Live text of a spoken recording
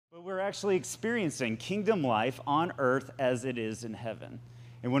We're actually experiencing kingdom life on earth as it is in heaven.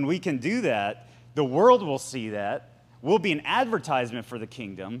 And when we can do that, the world will see that. We'll be an advertisement for the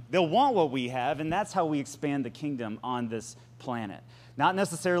kingdom. They'll want what we have, and that's how we expand the kingdom on this planet. Not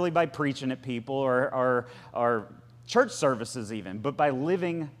necessarily by preaching at people or church services even, but by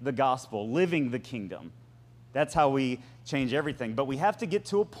living the gospel, living the kingdom. That's how we change everything. But we have to get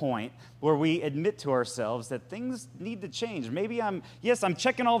to a point where we admit to ourselves that things need to change. Maybe I'm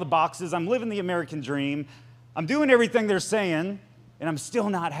checking all the boxes. I'm living the American dream. I'm doing everything they're saying, and I'm still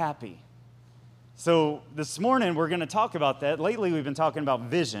not happy. So this morning, we're going to talk about that. Lately, we've been talking about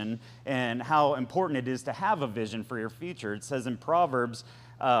vision and how important it is to have a vision for your future. It says in Proverbs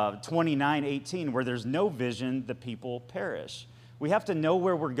 29:18, where there's no vision, the people perish. We have to know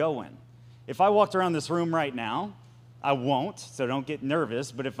where we're going. If I walked around this room right now, I won't, so don't get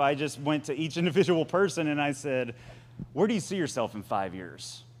nervous, but if I just went to each individual person and I said, where do you see yourself in 5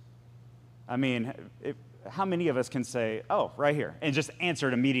 years? I mean, how many of us can say, oh, right here, and just answer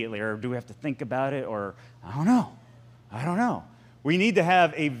it immediately, or do we have to think about it, or I don't know. We need to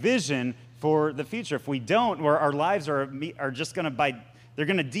have a vision for the future. If we don't, or our lives are just going to, they're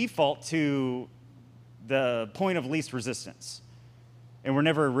going to default to the point of least resistance. And we're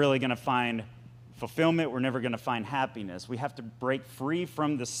never really going to find fulfillment. We're never going to find happiness. We have to break free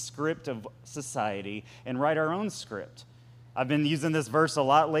from the script of society and write our own script. I've been using this verse a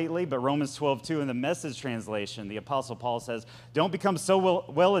lot lately, but Romans 12:2 in the Message translation, the Apostle Paul says, don't become so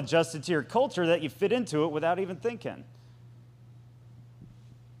well adjusted to your culture that you fit into it without even thinking.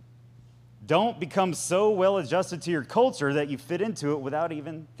 Don't become so well adjusted to your culture that you fit into it without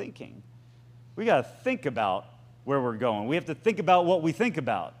even thinking. We got to think about where we're going. We have to think about what we think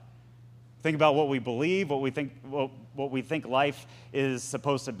about. Think about what we believe, what we think life is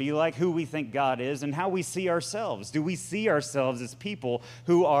supposed to be like, who we think God is, and how we see ourselves. Do we see ourselves as people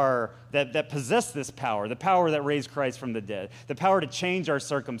who are that possess this power, the power that raised Christ from the dead, the power to change our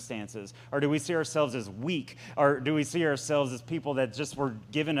circumstances? Or do we see ourselves as weak? Or do we see ourselves as people that just were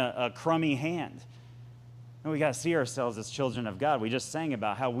given a crummy hand? No, we got to see ourselves as children of God. We just sang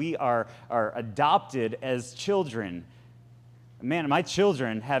about how we are adopted as children. Man, my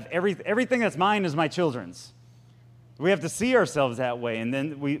children have everything that's mine is my children's. We have to see ourselves that way. And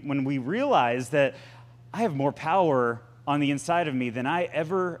then when we realize that I have more power on the inside of me than I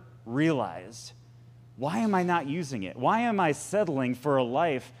ever realized, why am I not using it? Why am I settling for a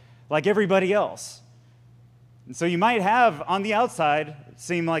life like everybody else? And so you might have on the outside,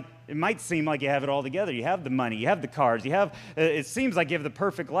 it might seem like you have it all together. You have the money, you have the cars, it seems like you have the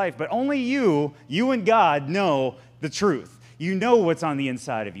perfect life, but only you and God know the truth. You know what's on the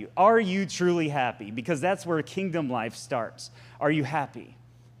inside of you. Are you truly happy? Because that's where kingdom life starts. Are you happy?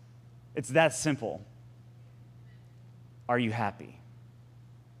 It's that simple. Are you happy?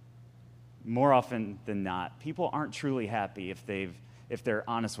 More often than not, people aren't truly happy if they're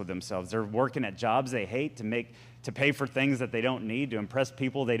honest with themselves. They're working at jobs they hate to pay for things that they don't need, to impress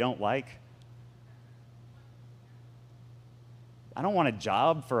people they don't like. I don't want a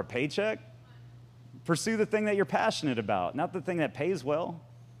job for a paycheck. Pursue the thing that you're passionate about, not the thing that pays well.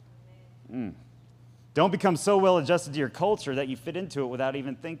 Don't become so well adjusted to your culture that you fit into it without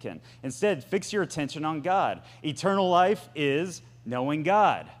even thinking. Instead, fix your attention on God. Eternal life is knowing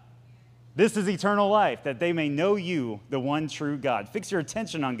God. This is eternal life, that they may know you, the one true God. Fix your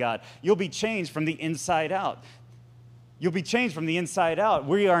attention on God. You'll be changed from the inside out. You'll be changed from the inside out.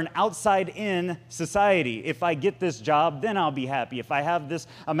 We are an outside-in society. If I get this job, then I'll be happy. If I have this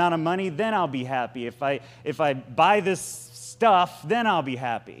amount of money, then I'll be happy. If I buy this stuff, then I'll be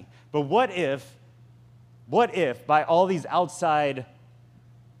happy. But what if by all these outside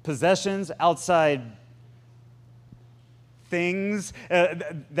possessions, outside things,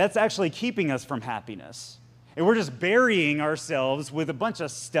 that's actually keeping us from happiness? And we're just burying ourselves with a bunch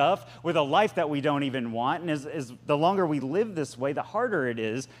of stuff, with a life that we don't even want. And as the longer we live this way, the harder it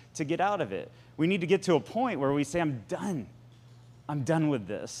is to get out of it. We need to get to a point where we say, I'm done. I'm done with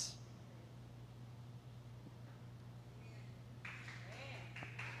this.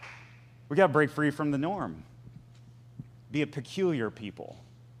 We got to break free from the norm. Be a peculiar people.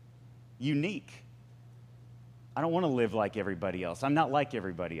 Unique. I don't want to live like everybody else. I'm not like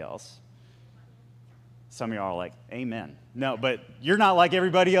everybody else. Some of y'all are like, amen. No, but you're not like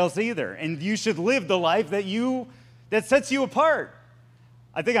everybody else either. And you should live the life that sets you apart.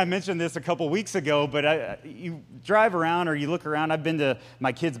 I think I mentioned this a couple weeks ago, but you drive around or you look around. I've been to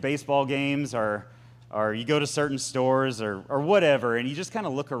my kids' baseball games or you go to certain stores or whatever, and you just kind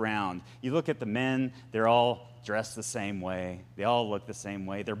of look around. You look at the men, they're all dressed the same way. They all look the same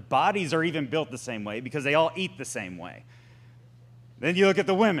way. Their bodies are even built the same way because they all eat the same way. Then you look at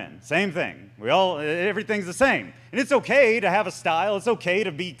the women, same thing. Everything's the same. And it's okay to have a style. It's okay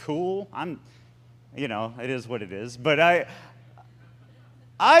to be cool. It is what it is. But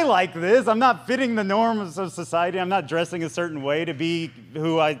I like this. I'm not fitting the norms of society. I'm not dressing a certain way to be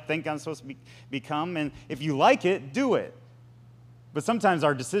who I think I'm supposed to become. And if you like it, do it. But sometimes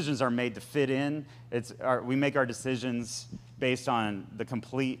our decisions are made to fit in. We make our decisions based on the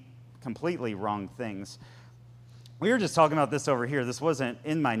completely wrong things. We were just talking about this over here. This wasn't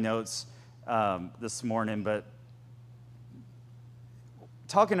in my notes this morning, but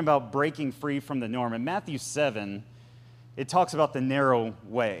talking about breaking free from the norm. In Matthew 7, it talks about the narrow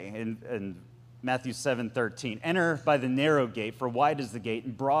way. In Matthew 7:13, enter by the narrow gate, for wide is the gate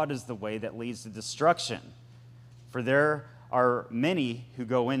and broad is the way that leads to destruction. For there are many who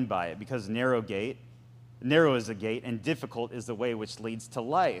go in by it, because narrow is the gate, and difficult is the way which leads to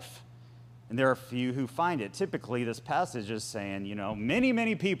life. And there are few who find it. Typically, this passage is saying, many,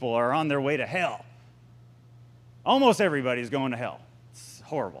 many people are on their way to hell. Almost everybody's going to hell. It's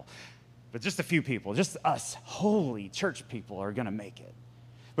horrible. But just a few people, just us holy church people are going to make it.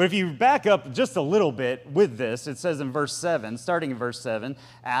 But if you back up just a little bit with this, it says in verse 7, starting in verse 7,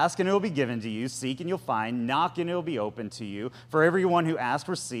 ask and it will be given to you, seek and you'll find, knock and it will be opened to you. For everyone who asks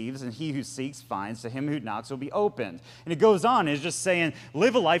receives, and he who seeks finds, to him who knocks will be opened. And it goes on, it's just saying,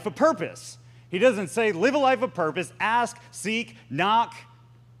 live a life of purpose. He doesn't say, live a life of purpose, ask, seek, knock.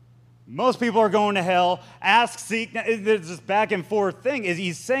 Most people are going to hell. Ask, seek. There's this back and forth thing.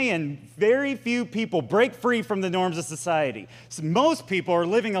 He's saying very few people break free from the norms of society. So most people are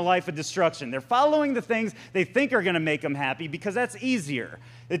living a life of destruction. They're following the things they think are going to make them happy because that's easier.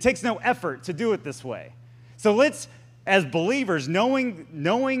 It takes no effort to do it this way. So let's, as believers, knowing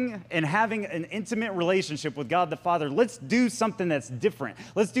and having an intimate relationship with God the Father, let's do something that's different.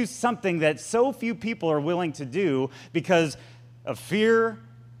 Let's do something that so few people are willing to do because of fear.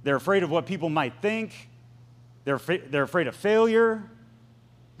 They're afraid of what people might think. They're afraid of failure.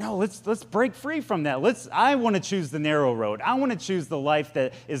 No, let's break free from that. I want to choose the narrow road. I want to choose the life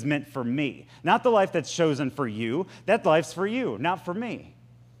that is meant for me, not the life that's chosen for you. That life's for you, not for me.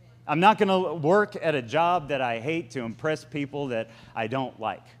 I'm not going to work at a job that I hate to impress people that I don't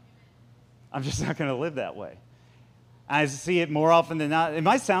like. I'm just not going to live that way. I see it more often than not. Am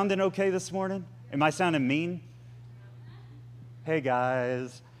I sounding okay this morning? Am I sounding mean? Hey,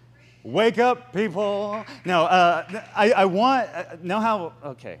 guys. Wake up, people. No, I want, know how,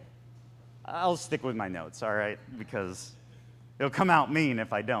 okay. I'll stick with my notes, all right? Because it'll come out mean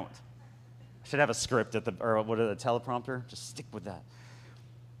if I don't. I should have a script the teleprompter. Just stick with that.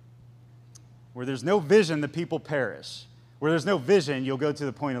 Where there's no vision, the people perish. Where there's no vision, you'll go to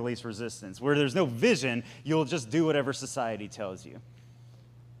the point of least resistance. Where there's no vision, you'll just do whatever society tells you.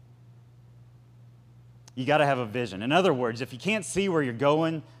 You got to have a vision. In other words, if you can't see where you're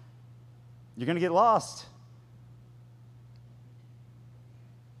going, you're going to get lost.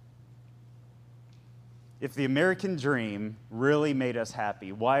 If the American dream really made us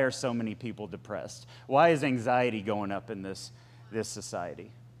happy, why are so many people depressed? Why is anxiety going up in this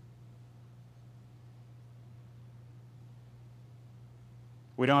society?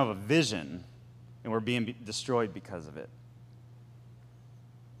 We don't have a vision, and we're being destroyed because of it.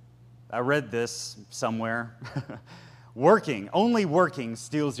 I read this somewhere. Only working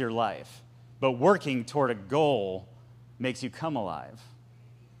steals your life, but working toward a goal makes you come alive.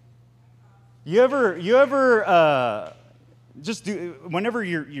 You ever just do, whenever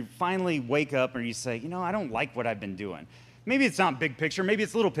you finally wake up or you say, I don't like what I've been doing. Maybe it's not big picture, maybe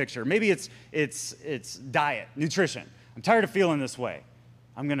it's little picture, maybe it's diet, nutrition. I'm tired of feeling this way.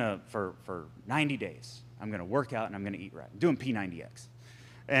 I'm gonna, for 90 days, I'm gonna work out and I'm gonna eat right. I'm doing P90X.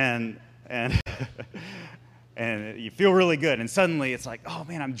 And and you feel really good, and suddenly it's like, oh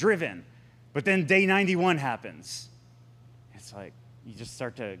man, I'm driven. But then day 91 happens. It's like you just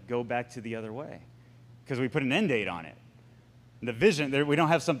start to go back to the other way because we put an end date on it. The vision, we don't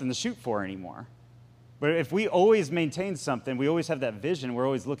have something to shoot for anymore. But if we always maintain something, we always have that vision, we're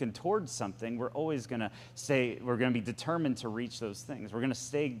always looking towards something, we're always going to be determined to reach those things. We're going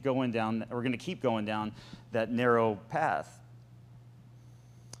to keep going down that narrow path.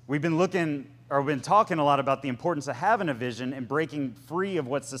 We've been talking a lot about the importance of having a vision and breaking free of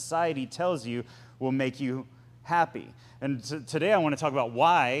what society tells you will make you happy. And today I want to talk about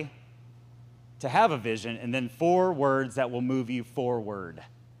why to have a vision, and then 4 words that will move you forward.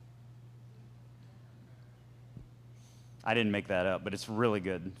 I didn't make that up, but it's really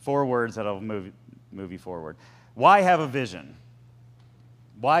good. 4 words that'll move you forward. Why have a vision?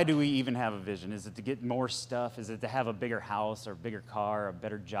 Why do we even have a vision? Is it to get more stuff? Is it to have a bigger house or a bigger car or a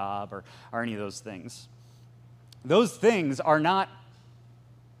better job or any of those things? Those things are not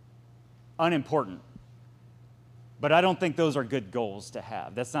unimportant. But I don't think those are good goals to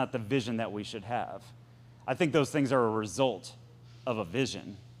have. That's not the vision that we should have. I think those things are a result of a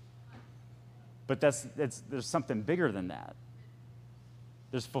vision. But there's something bigger than that.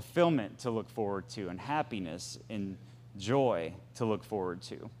 There's fulfillment to look forward to, and happiness and joy to look forward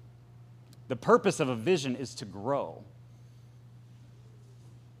to. The purpose of a vision is to grow.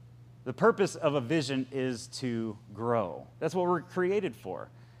 The purpose of a vision is to grow. That's what we're created for.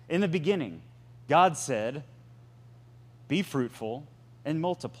 In the beginning, God said, be fruitful and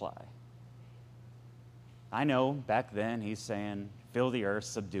multiply. I know back then he's saying, fill the earth,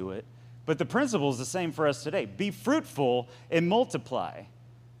 subdue it. But the principle is the same for us today. Be fruitful and multiply.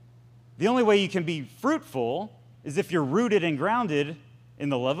 The only way you can be fruitful is if you're rooted and grounded in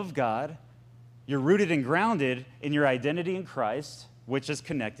the love of God. You're rooted and grounded in your identity in Christ, which is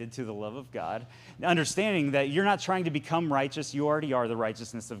connected to the love of God. Understanding that you're not trying to become righteous. You already are the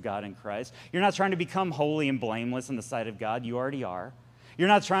righteousness of God in Christ. You're not trying to become holy and blameless in the sight of God. You already are. You're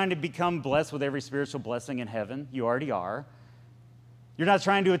not trying to become blessed with every spiritual blessing in heaven. You already are. You're not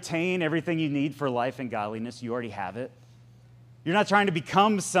trying to attain everything you need for life and godliness. You already have it. You're not trying to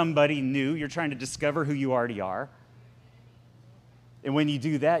become somebody new. You're trying to discover who you already are. And when you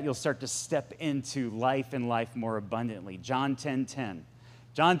do that, you'll start to step into life and life more abundantly. John 10:10.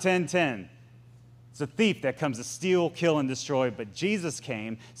 John 10:10. It's a thief that comes to steal, kill, and destroy, but Jesus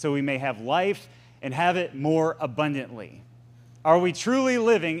came so we may have life and have it more abundantly. Are we truly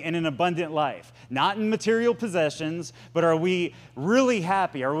living in an abundant life? Not in material possessions, but are we really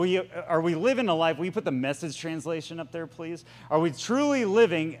happy? Are we living a life? Will you put the Message translation up there, please? Are we truly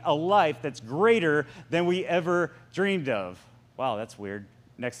living a life that's greater than we ever dreamed of? Wow, that's weird.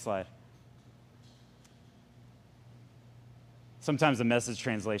 Next slide. Sometimes the Message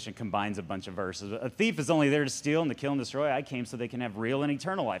translation combines a bunch of verses. A thief is only there to steal and to kill and destroy. I came so they can have real and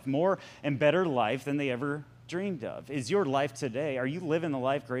eternal life, more and better life than they ever dreamed of. Is your life today, are you living the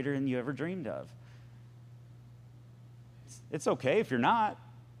life greater than you ever dreamed of? It's okay if you're not.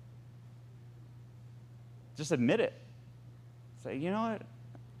 Just admit it. Say, you know what?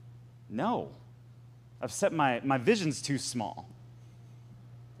 No. I've set my vision's too small.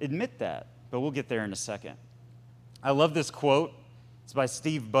 Admit that, but we'll get there in a second. I love this quote. It's by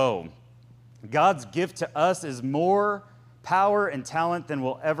Steve Bowe. God's gift to us is more power and talent than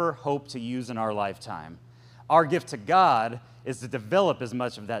we'll ever hope to use in our lifetime. Our gift to God is to develop as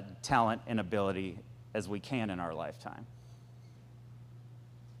much of that talent and ability as we can in our lifetime.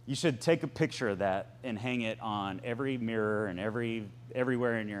 You should take a picture of that and hang it on every mirror and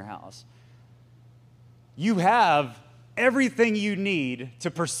everywhere in your house. You have everything you need to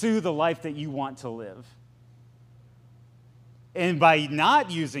pursue the life that you want to live. And by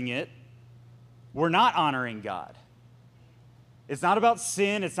not using it, we're not honoring God. It's not about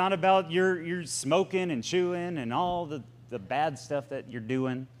sin. It's not about you're smoking and chewing and all the bad stuff that you're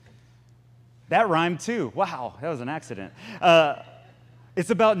doing. That rhymed too. Wow, that was an accident. It's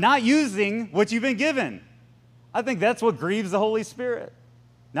about not using what you've been given. I think that's what grieves the Holy Spirit.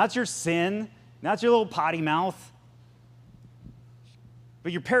 Not your sin, not your little potty mouth,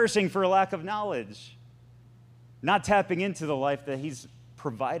 but you're perishing for a lack of knowledge, not tapping into the life that He's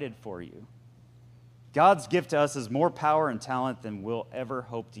provided for you. God's gift to us is more power and talent than we'll ever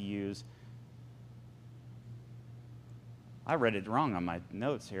hope to use. I read it wrong on my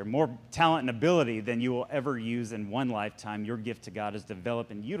notes here. More talent and ability than you will ever use in one lifetime. Your gift to God is develop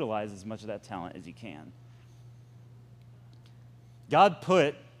and utilize as much of that talent as you can. God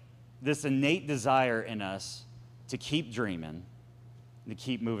put this innate desire in us to keep dreaming, to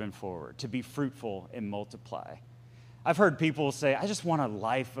keep moving forward, to be fruitful and multiply. I've heard people say, I just want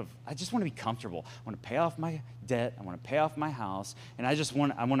to be comfortable. I want to pay off my debt. I want to pay off my house. And I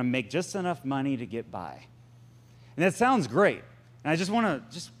want to make just enough money to get by. And that sounds great. And I just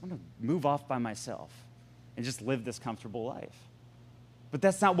want to move off by myself and just live this comfortable life. But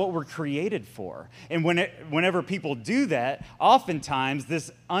that's not what we're created for. And whenever people do that, oftentimes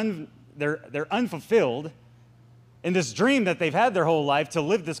they're unfulfilled. And this dream that they've had their whole life to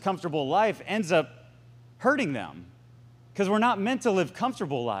live this comfortable life ends up hurting them. Because we're not meant to live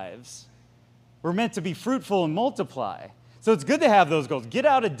comfortable lives. We're meant to be fruitful and multiply. So it's good to have those goals. Get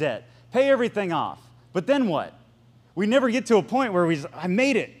out of debt. Pay everything off. But then what? We never get to a point where I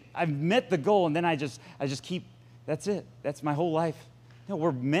made it. I've met the goal, and then I just keep, that's it. That's my whole life. No,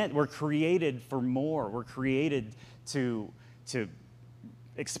 we're created for more. We're created to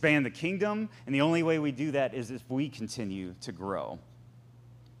expand the kingdom, and the only way we do that is if we continue to grow.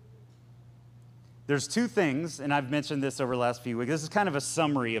 There's two things, and I've mentioned this over the last few weeks. This is kind of a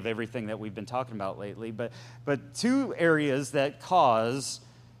summary of everything that we've been talking about lately, but two areas that cause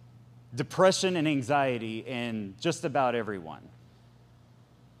depression and anxiety in just about everyone.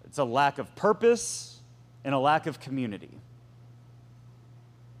 It's a lack of purpose and a lack of community.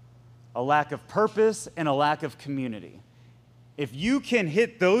 A lack of purpose and a lack of community. If you can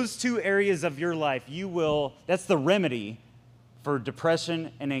hit those two areas of your life, that's the remedy for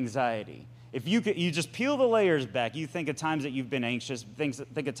depression and anxiety. If you just peel the layers back, you think of times that you've been anxious,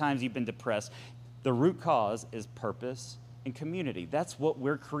 think of times you've been depressed. The root cause is purpose and community. That's what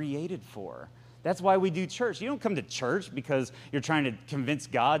we're created for. That's why we do church. You don't come to church because you're trying to convince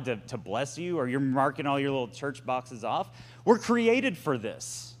God to bless you or you're marking all your little church boxes off. We're created for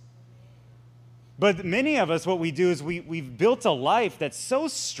this. But many of us, what we do is we've built a life that's so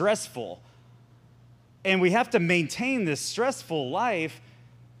stressful, and we have to maintain this stressful life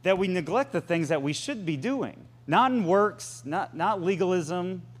that we neglect the things that we should be doing. Not in works, not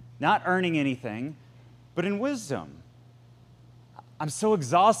legalism, not earning anything, but in wisdom. I'm so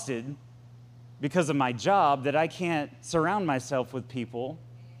exhausted because of my job that I can't surround myself with people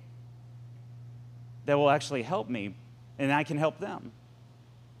that will actually help me, and I can help them.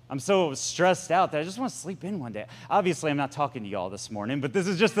 I'm so stressed out that I just want to sleep in one day. Obviously, I'm not talking to y'all this morning, but this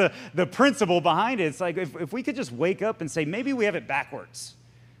is just the principle behind it. It's like if we could just wake up and say, maybe we have it backwards.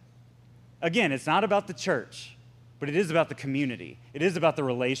 Again, it's not about the church, but it is about the community. It is about the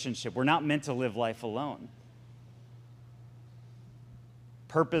relationship. We're not meant to live life alone.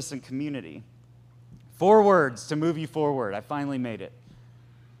 Purpose and community. 4 words to move you forward. I finally made it.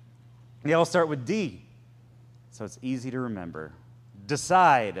 They all start with D, so it's easy to remember.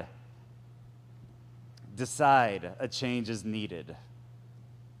 Decide. Decide a change is needed.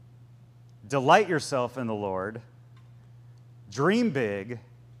 Delight yourself in the Lord. Dream big,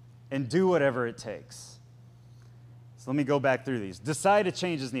 and do whatever it takes. So let me go back through these. Decide a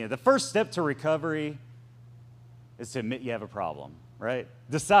change is needed. The first step to recovery is to admit you have a problem, right?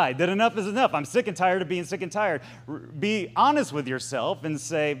 Decide that enough is enough. I'm sick and tired of being sick and tired. Be honest with yourself and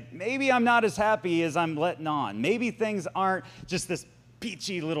say, maybe I'm not as happy as I'm letting on. Maybe things aren't just this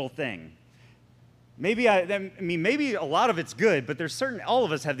peachy little thing. Maybe maybe a lot of it's good, but all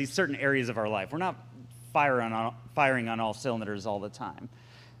of us have these certain areas of our life. We're not firing on all cylinders all the time.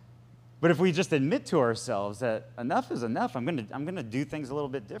 But if we just admit to ourselves that enough is enough, I'm going to do things a little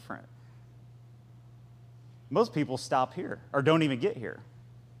bit different. Most people stop here or don't even get here.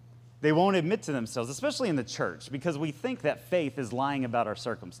 They won't admit to themselves, especially in the church, because we think that faith is lying about our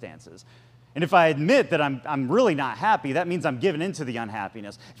circumstances. And if I admit that I'm really not happy, that means I'm giving into the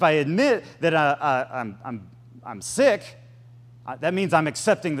unhappiness. If I admit that I'm sick, that means I'm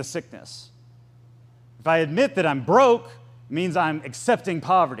accepting the sickness. If I admit that I'm broke, it means I'm accepting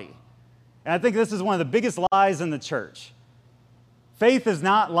poverty. And I think this is one of the biggest lies in the church. Faith is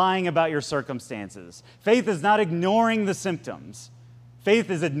not lying about your circumstances. Faith is not ignoring the symptoms. Faith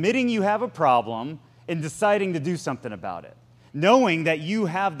is admitting you have a problem and deciding to do something about it, knowing that you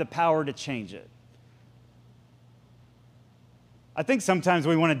have the power to change it. I think sometimes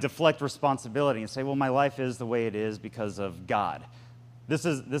we want to deflect responsibility and say, well, my life is the way it is because of God. This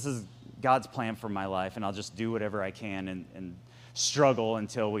is God's plan for my life, and I'll just do whatever I can and struggle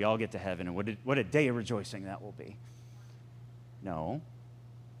until we all get to heaven, and what a day of rejoicing that will be. No.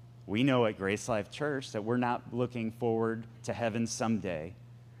 We know at Grace Life Church that we're not looking forward to heaven someday.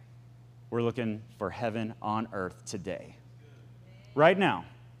 We're looking for heaven on earth today. Right now.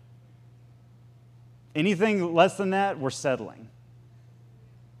 Anything less than that, we're settling.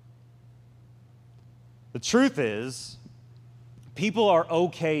 The truth is, people are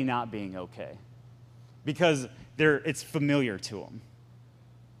okay not being okay because it's familiar to them.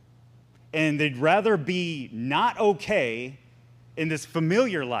 And they'd rather be not okay in this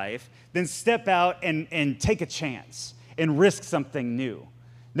familiar life than step out and take a chance and risk something new.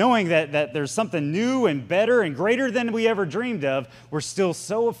 Knowing that there's something new and better and greater than we ever dreamed of, we're still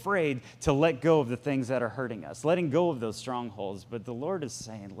so afraid to let go of the things that are hurting us, letting go of those strongholds. But the Lord is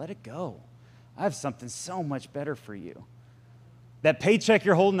saying, let it go. I have something so much better for you. That paycheck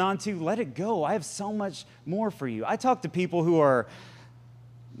you're holding on to, let it go. I have so much more for you. I talk to people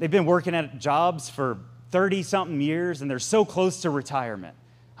they've been working at jobs for 30-something years, and they're so close to retirement.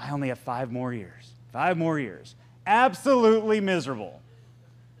 I only have 5 more years. 5 more years. Absolutely miserable.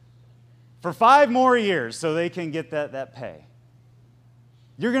 For 5 more years so they can get that pay.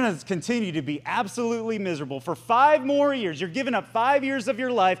 You're going to continue to be absolutely miserable for 5 more years. You're giving up 5 years of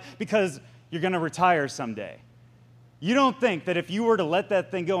your life because you're going to retire someday. You don't think that if you were to let that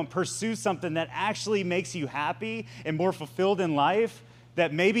thing go and pursue something that actually makes you happy and more fulfilled in life,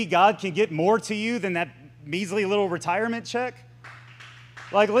 that maybe God can get more to you than that measly little retirement check?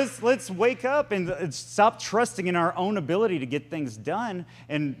 Like, let's wake up and stop trusting in our own ability to get things done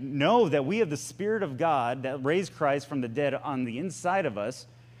and know that we have the Spirit of God that raised Christ from the dead on the inside of us.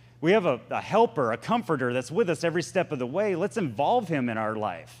 We have a helper, a comforter that's with us every step of the way. Let's involve him in our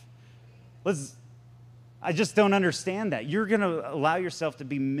life. I just don't understand that. You're going to allow yourself to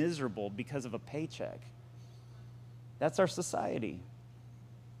be miserable because of a paycheck. That's our society.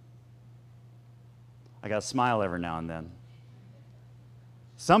 I got to smile every now and then.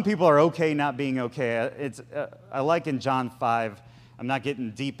 Some people are okay not being okay. I like in John 5, I'm not getting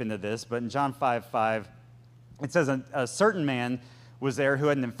deep into this, but in John 5:5, it says a certain man was there who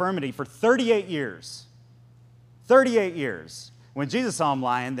had an infirmity for 38 years. 38 years. When Jesus saw him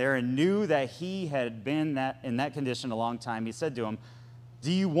lying there and knew that he had been in that condition a long time, he said to him,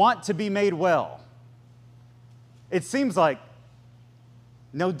 "Do you want to be made well?" It seems like,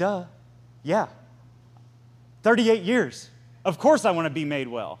 no duh. Yeah. 38 years. Of course I want to be made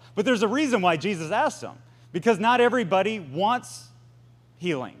well. But there's a reason why Jesus asked him. Because not everybody wants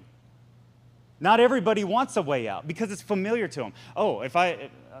healing. Not everybody wants a way out because it's familiar to them. Oh, if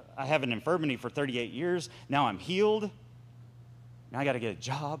I have an infirmity for 38 years, now I'm healed. Now I got to get a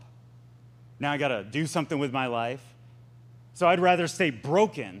job. Now I got to do something with my life. So I'd rather stay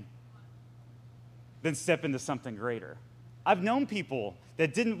broken than step into something greater. I've known people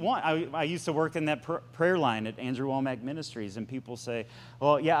that didn't want, I used to work in that prayer line at Andrew Womack Ministries, and people say,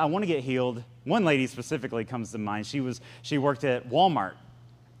 well, yeah, I want to get healed. One lady specifically comes to mind. She worked at Walmart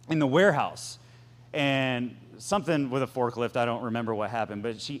in the warehouse, and something with a forklift, I don't remember what happened,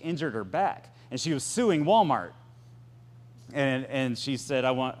 but she injured her back, and she was suing Walmart. And she said,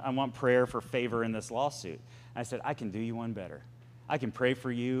 I want prayer for favor in this lawsuit. I said, I can do you one better. I can pray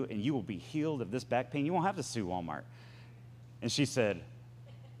for you, and you will be healed of this back pain. You won't have to sue Walmart. And she said,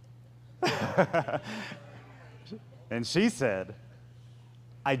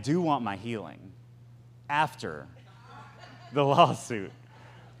 I do want my healing after the lawsuit.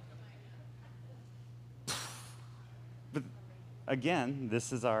 But again,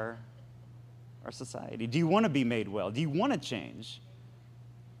 this is our society. Do you want to be made well? Do you want to change?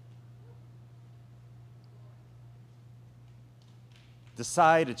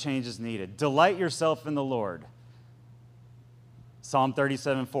 Decide a change is needed. Delight yourself in the Lord. Psalm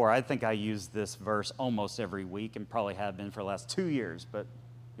 37:4. I think I use this verse almost every week and probably have been for the last 2 years, but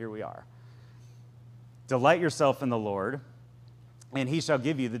here we are. Delight yourself in the Lord, and he shall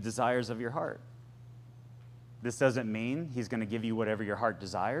give you the desires of your heart. This doesn't mean he's going to give you whatever your heart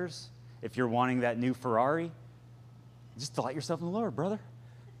desires. If you're wanting that new Ferrari, just delight yourself in the Lord, brother.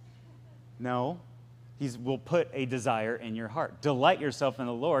 No, he will put a desire in your heart. Delight yourself in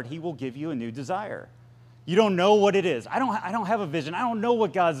the Lord. He will give you a new desire. You don't know what it is. I don't have a vision. I don't know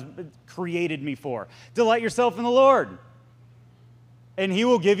what God's created me for. Delight yourself in the Lord, and he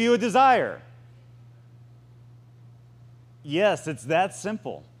will give you a desire. Yes, it's that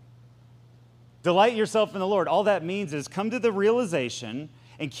simple. Delight yourself in the Lord. All that means is come to the realization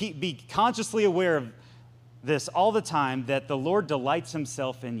and be consciously aware of this all the time, that the Lord delights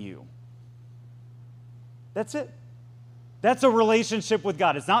himself in you. That's it. That's a relationship with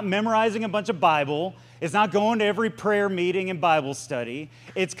God. It's not memorizing a bunch of Bible. It's not going to every prayer meeting and Bible study.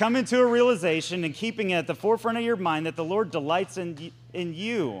 It's coming to a realization and keeping it at the forefront of your mind that the Lord delights in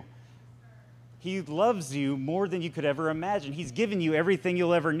you. He loves you more than you could ever imagine. He's given you everything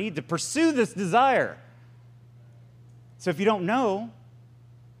you'll ever need to pursue this desire. So if you don't know,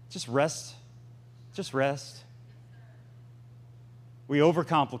 just rest. Just rest. We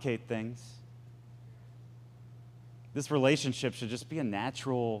overcomplicate things. This relationship should just be a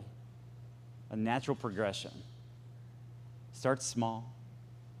natural progression. Start small,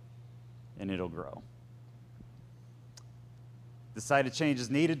 and it'll grow. Decide a change is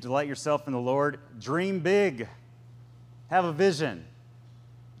needed. Delight yourself in the Lord. Dream big. Have a vision.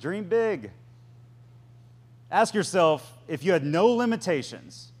 Dream big. Ask yourself, if you had no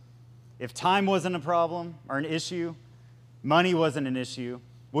limitations, if time wasn't a problem or an issue, money wasn't an issue,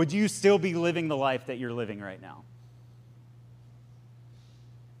 would you still be living the life that you're living right now?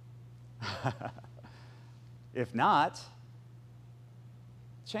 If not,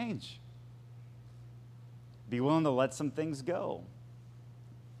 change. Be willing to let some things go.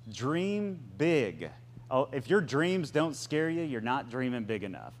 Dream big. Oh, if your dreams don't scare you, you're not dreaming big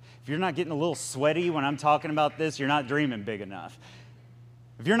enough. If you're not getting a little sweaty when I'm talking about this, you're not dreaming big enough.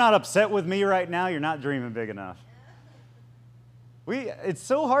 If you're not upset with me right now, you're not dreaming big enough. It's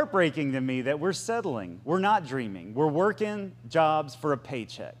so heartbreaking to me that we're settling. We're not dreaming. We're working jobs for a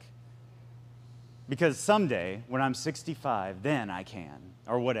paycheck. Because someday, when I'm 65, then I can,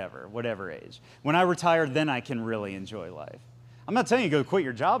 or whatever age. When I retire, then I can really enjoy life. I'm not telling you to go quit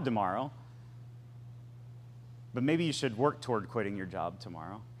your job tomorrow, but maybe you should work toward quitting your job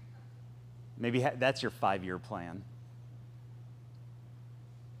tomorrow. Maybe that's your 5-year plan.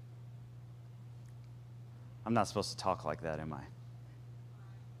 I'm not supposed to talk like that, am I?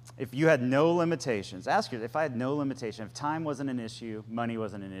 If you had no limitations, ask yourself, if I had no limitation, if time wasn't an issue, money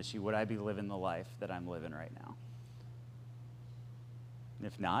wasn't an issue, would I be living the life that I'm living right now? And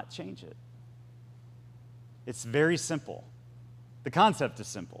if not, change it. It's very simple. The concept is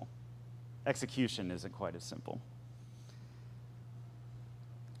simple. Execution isn't quite as simple.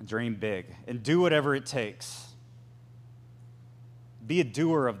 Dream big and do whatever it takes. Be a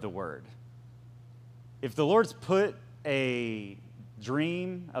doer of the word. If the Lord's put a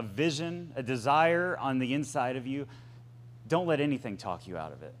dream, a vision, a desire on the inside of you, don't let anything talk you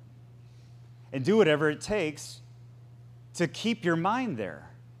out of it. And do whatever it takes to keep your mind there.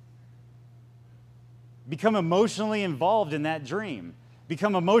 Become emotionally involved in that dream.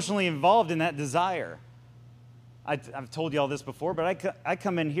 Become emotionally involved in that desire. I've told you all this before, but I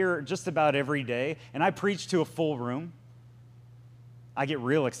come in here just about every day, and I preach to a full room. I get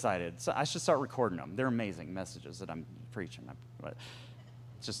real excited. So I should start recording them. They're amazing messages that I'm preaching.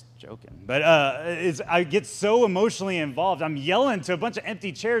 Just joking. But I get so emotionally involved. I'm yelling to a bunch of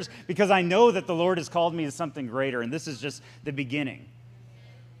empty chairs because I know that the Lord has called me to something greater, and this is just the beginning.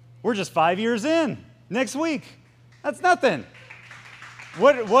 We're just 5 years in. Next week. That's nothing.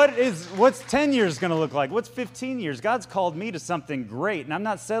 What's 10 years going to look like? What's 15 years? God's called me to something great, and I'm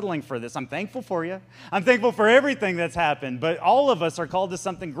not settling for this. I'm thankful for you. I'm thankful for everything that's happened, but all of us are called to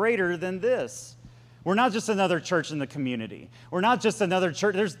something greater than this. We're not just another church in the community. We're not just another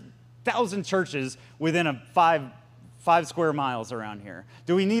church. There's 1,000 churches within a five square miles around here.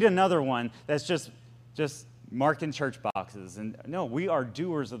 Do we need another one that's just marked in church boxes? And no, we are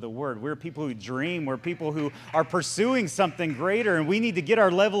doers of the word. We're people who dream. We're people who are pursuing something greater, and we need to get our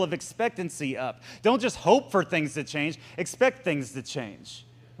level of expectancy up. Don't just hope for things to change. Expect things to change.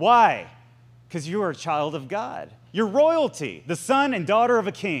 Why? Because you are a child of God. You're royalty, the son and daughter of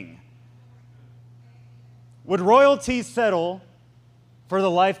a king. Would royalty settle for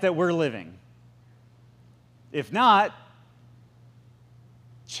the life that we're living? If not,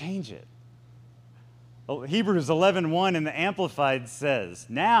 change it. Hebrews 11:1 in the Amplified says,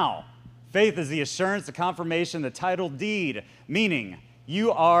 now, faith is the assurance, the confirmation, the title deed, meaning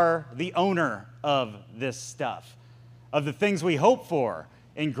you are the owner of this stuff, of the things we hope for.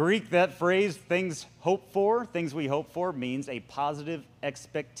 In Greek, that phrase, things we hope for, means a positive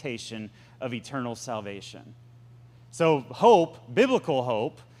expectation of eternal salvation. So hope, biblical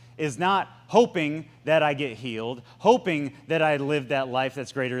hope, is not hoping that I get healed, hoping that I live that life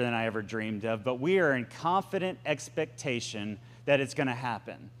that's greater than I ever dreamed of, but we are in confident expectation that it's going to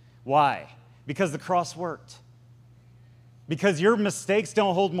happen. Why? Because the cross worked. Because your mistakes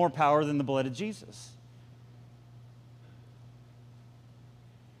don't hold more power than the blood of Jesus.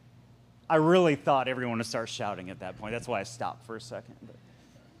 I really thought everyone would start shouting at that point. That's why I stopped for a second. But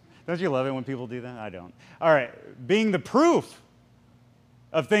don't you love it when people do that? I don't. All right, being the proof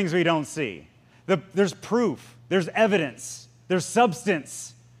of things we don't see. There's proof, there's evidence, there's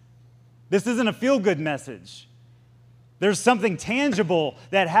substance. This isn't a feel-good message. There's something tangible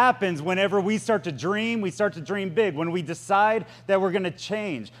that happens whenever we start to dream big, when we decide that we're going to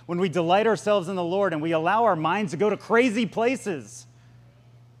change, when we delight ourselves in the Lord and we allow our minds to go to crazy places.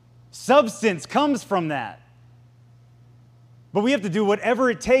 Substance comes from that. But we have to do whatever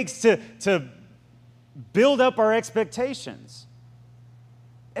it takes to build up our expectations.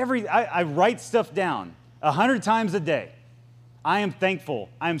 I write stuff down 100 times a day. I am thankful.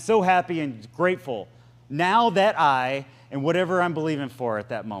 I am so happy and grateful now that and whatever I'm believing for at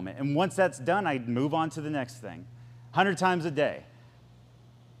that moment. And once that's done, I move on to the next thing. 100 times a day.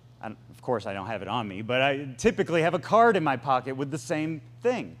 Of course, I don't have it on me, but I typically have a card in my pocket with the same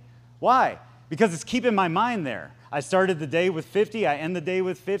thing. Why? Because it's keeping my mind there. I started the day with 50, I end the day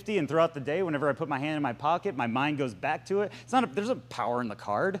with 50, and throughout the day, whenever I put my hand in my pocket, my mind goes back to it. There's a power in the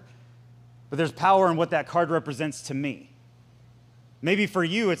card, but there's power in what that card represents to me. Maybe for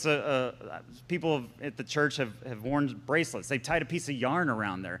you, it's people at the church have worn bracelets. They've tied a piece of yarn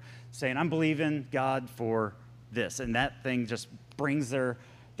around there saying, I'm believing God for this. And that thing just brings their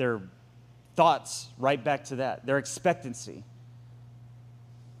thoughts right back to that, their expectancy.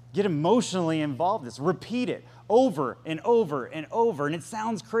 Get emotionally involved in this. Repeat it over and over and over. And it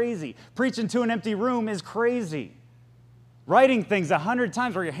sounds crazy. Preaching to an empty room is crazy. Writing things 100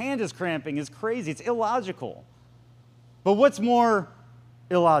 times where your hand is cramping is crazy. It's illogical. But what's more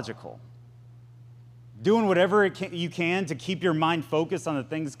illogical? Doing whatever you can to keep your mind focused on the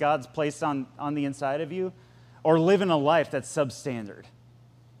things God's placed on the inside of you? or living a life that's substandard,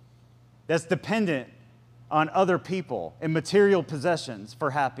 that's dependent on other people and material possessions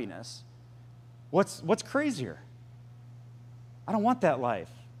for happiness? What's crazier? I don't want that life.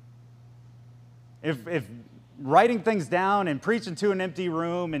 If writing things down and preaching to an empty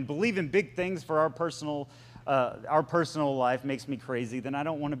room and believing big things for our personal life makes me crazy, then I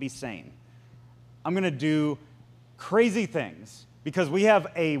don't want to be sane. I'm going to do crazy things because we have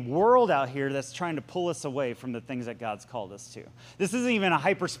a world out here that's trying to pull us away from the things that God's called us to. This isn't even a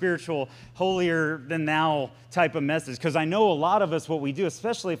hyper-spiritual, holier-than-thou type of message, because I know a lot of us, what we do,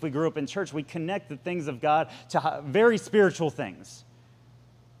 especially if we grew up in church, we connect the things of God to very spiritual things.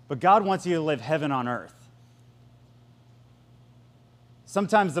 But God wants you to live heaven on earth.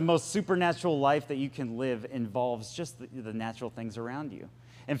 Sometimes the most supernatural life that you can live involves just the natural things around you.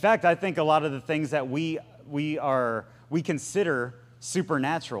 In fact, I think a lot of the things that we consider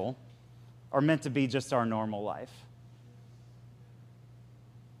supernatural are meant to be just our normal life.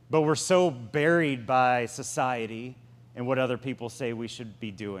 But we're so buried by society and what other people say we should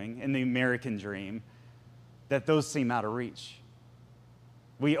be doing in the American dream that those seem out of reach.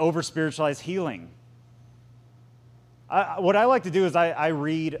 We over-spiritualize healing. What I like to do is I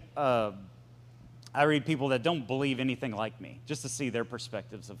read people that don't believe anything like me, just to see their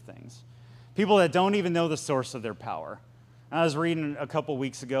perspectives of things. People that don't even know the source of their power. I was reading a couple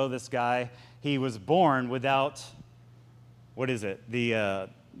weeks ago, this guy, he was born without, what is it? The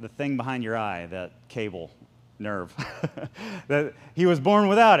thing behind your eye, that cable nerve. That he was born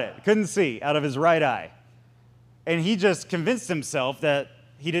without it, couldn't see out of his right eye. And he just convinced himself that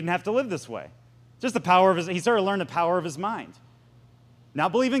he didn't have to live this way. Just the power of he started to learn the power of his mind.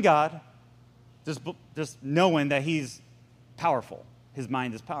 Not believing God, just knowing that he's powerful. His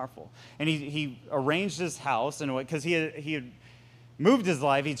mind is powerful. And he arranged his house in a way, because he had moved his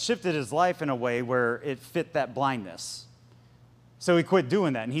life, he'd shifted his life in a way where it fit that blindness. So he quit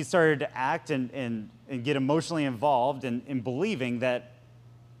doing that, and he started to act and get emotionally involved in believing that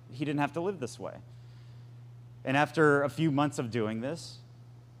he didn't have to live this way. And after a few months of doing this,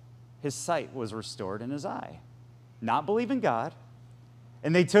 his sight was restored in his eye. Not believing God.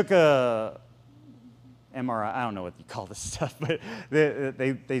 And they took a MRI, I don't know what you call this stuff, but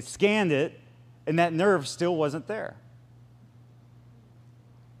they scanned it, and that nerve still wasn't there.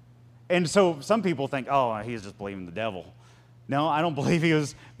 And so some people think, oh, he's just believing the devil. No, I don't believe he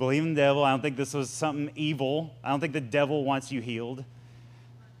was believing the devil. I don't think this was something evil. I don't think the devil wants you healed.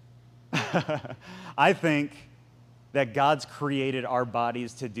 I think that God's created our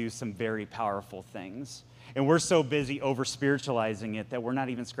bodies to do some very powerful things. And we're so busy over-spiritualizing it that we're not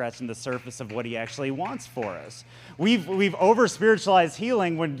even scratching the surface of what he actually wants for us. We've over-spiritualized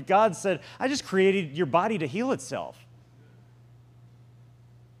healing when God said, I just created your body to heal itself.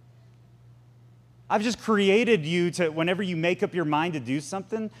 I've just created you to, whenever you make up your mind to do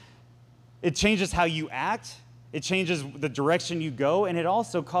something, it changes how you act, it changes the direction you go, and it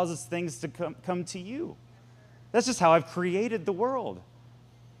also causes things to come to you. That's just how I've created the world.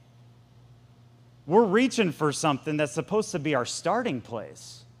 We're reaching for something that's supposed to be our starting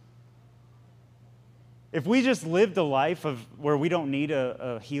place. If we just lived a life of where we don't need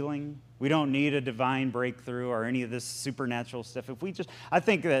a healing, we don't need a divine breakthrough or any of this supernatural stuff, I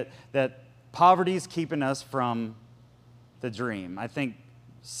think that poverty is keeping us from the dream. I think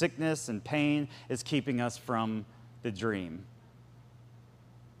sickness and pain is keeping us from the dream.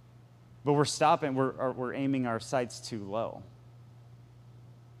 But we're aiming our sights too low.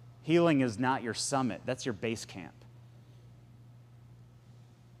 Healing is not your summit, that's your base camp.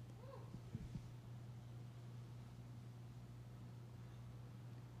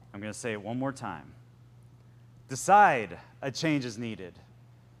 I'm going to say it one more time. Decide a change is needed.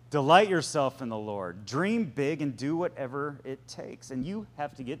 Delight yourself in the Lord. Dream big and do whatever it takes. And you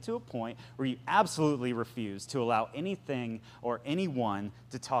have to get to a point where you absolutely refuse to allow anything or anyone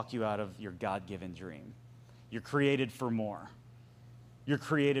to talk you out of your God-given dream. You're created for more. You're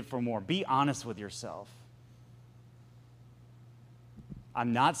created for more. Be honest with yourself.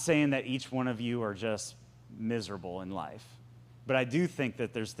 I'm not saying that each one of you are just miserable in life, but I do think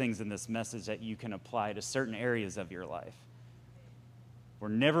that there's things in this message that you can apply to certain areas of your life. We're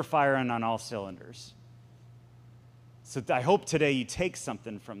never firing on all cylinders. So I hope today you take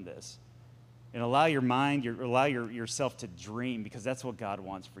something from this and allow your mind, yourself to dream, because that's what God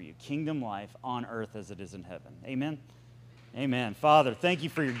wants for you. Kingdom life on earth as it is in heaven. Amen? Amen. Father, thank you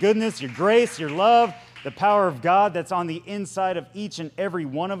for your goodness, your grace, your love, the power of God that's on the inside of each and every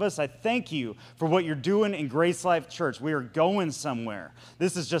one of us. I thank you for what you're doing in Grace Life Church. We are going somewhere.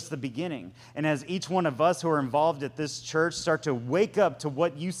 This is just the beginning. And as each one of us who are involved at this church start to wake up to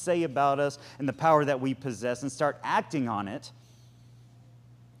what you say about us and the power that we possess and start acting on it,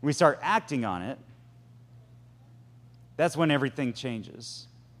 that's when everything changes.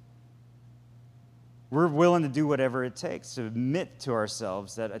 We're willing to do whatever it takes to admit to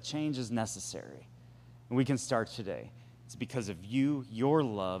ourselves that a change is necessary. And we can start today. It's because of you, your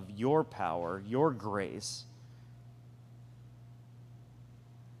love, your power, your grace.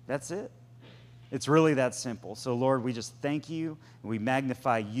 That's it. It's really that simple. So, Lord, we just thank you. We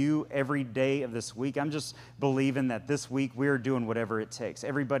magnify you every day of this week. I'm just believing that this week we are doing whatever it takes.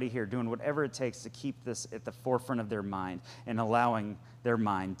 Everybody here doing whatever it takes to keep this at the forefront of their mind and allowing their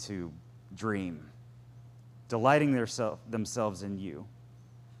mind to dream, delighting themselves in you.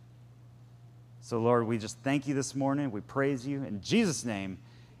 So, Lord, we just thank you this morning. We praise you. In Jesus' name,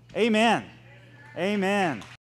 amen. Amen.